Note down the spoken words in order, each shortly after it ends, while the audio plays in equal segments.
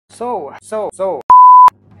Hello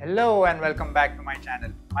and welcome back to my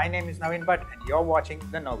channel. My name is Bhat and you're watching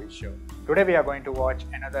the Novi show. Today we are going to watch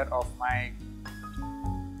another of my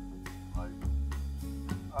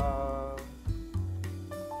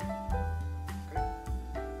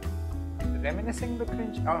reminiscing the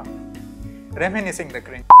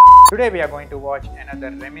cringe. Today we are going to watch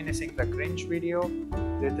another reminiscing the cringe video.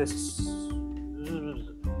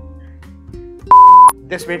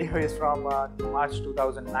 This video is from March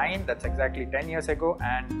 2009, that's exactly 10 years ago,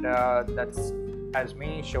 and that's as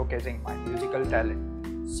me showcasing my musical talent.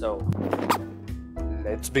 So,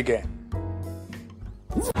 let's begin.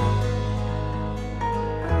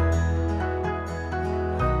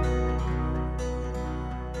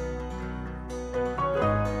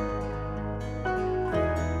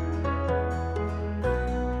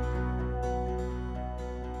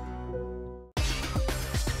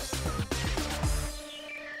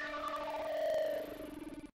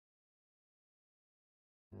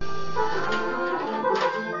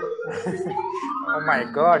 Oh my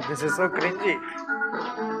god, this is so cringy.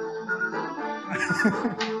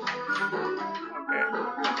 Okay.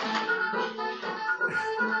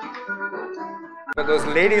 For those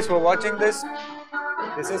ladies who are watching this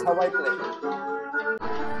is how I play.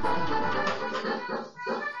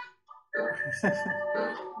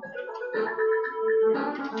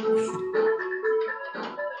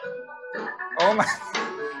 Oh my,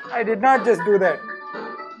 I did not just do that.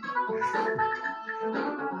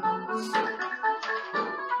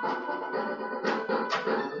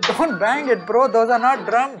 Don't bang it, bro. Those are not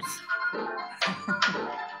drums.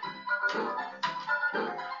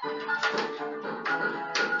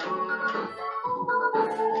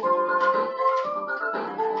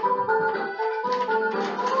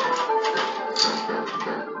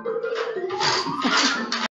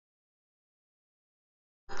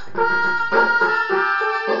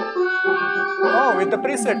 Oh, with the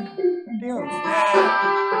preset tunes.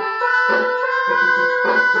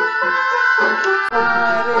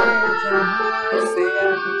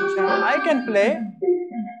 I can play.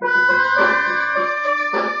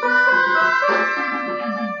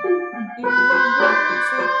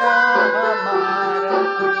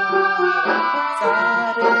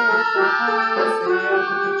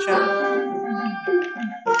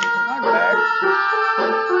 Not bad.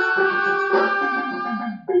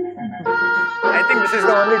 I think this is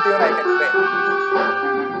the only tune I can play.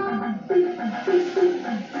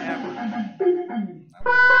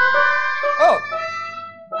 Oh,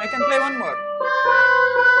 I can play one more.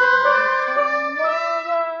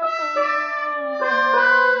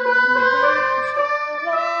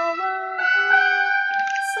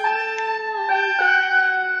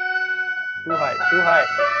 Too high, too high.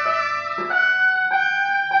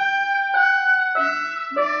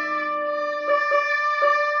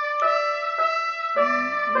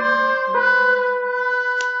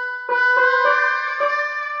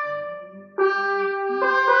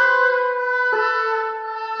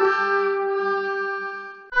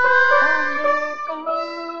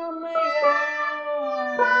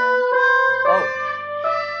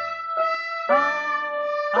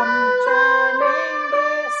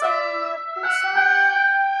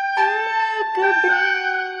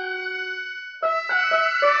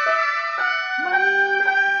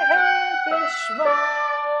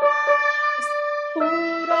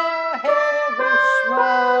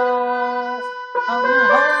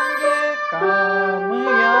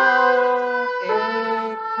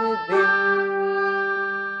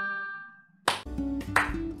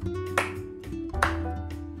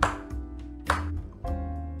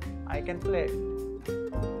 I can play.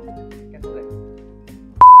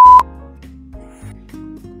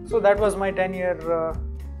 So that was my 10-year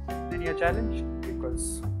challenge,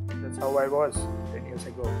 because that's how I was 10 years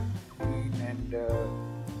ago. Mean and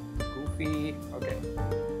goofy. Okay.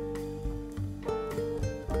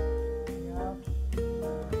 Yeah.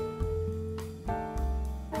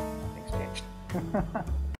 Nothing's changed.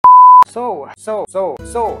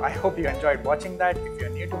 So I hope you enjoyed watching that. If you're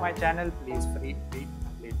new to my channel, please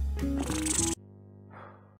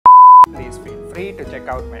feel free to check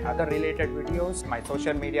out my other related videos. My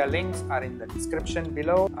social media links are in the description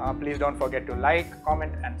below. Please don't forget to like,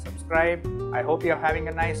 comment and subscribe. I hope you're having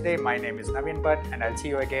a nice day. My name is Bhat and I'll see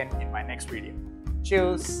you again in my next video.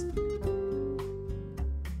 Cheers!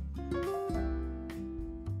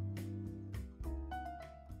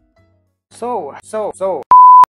 So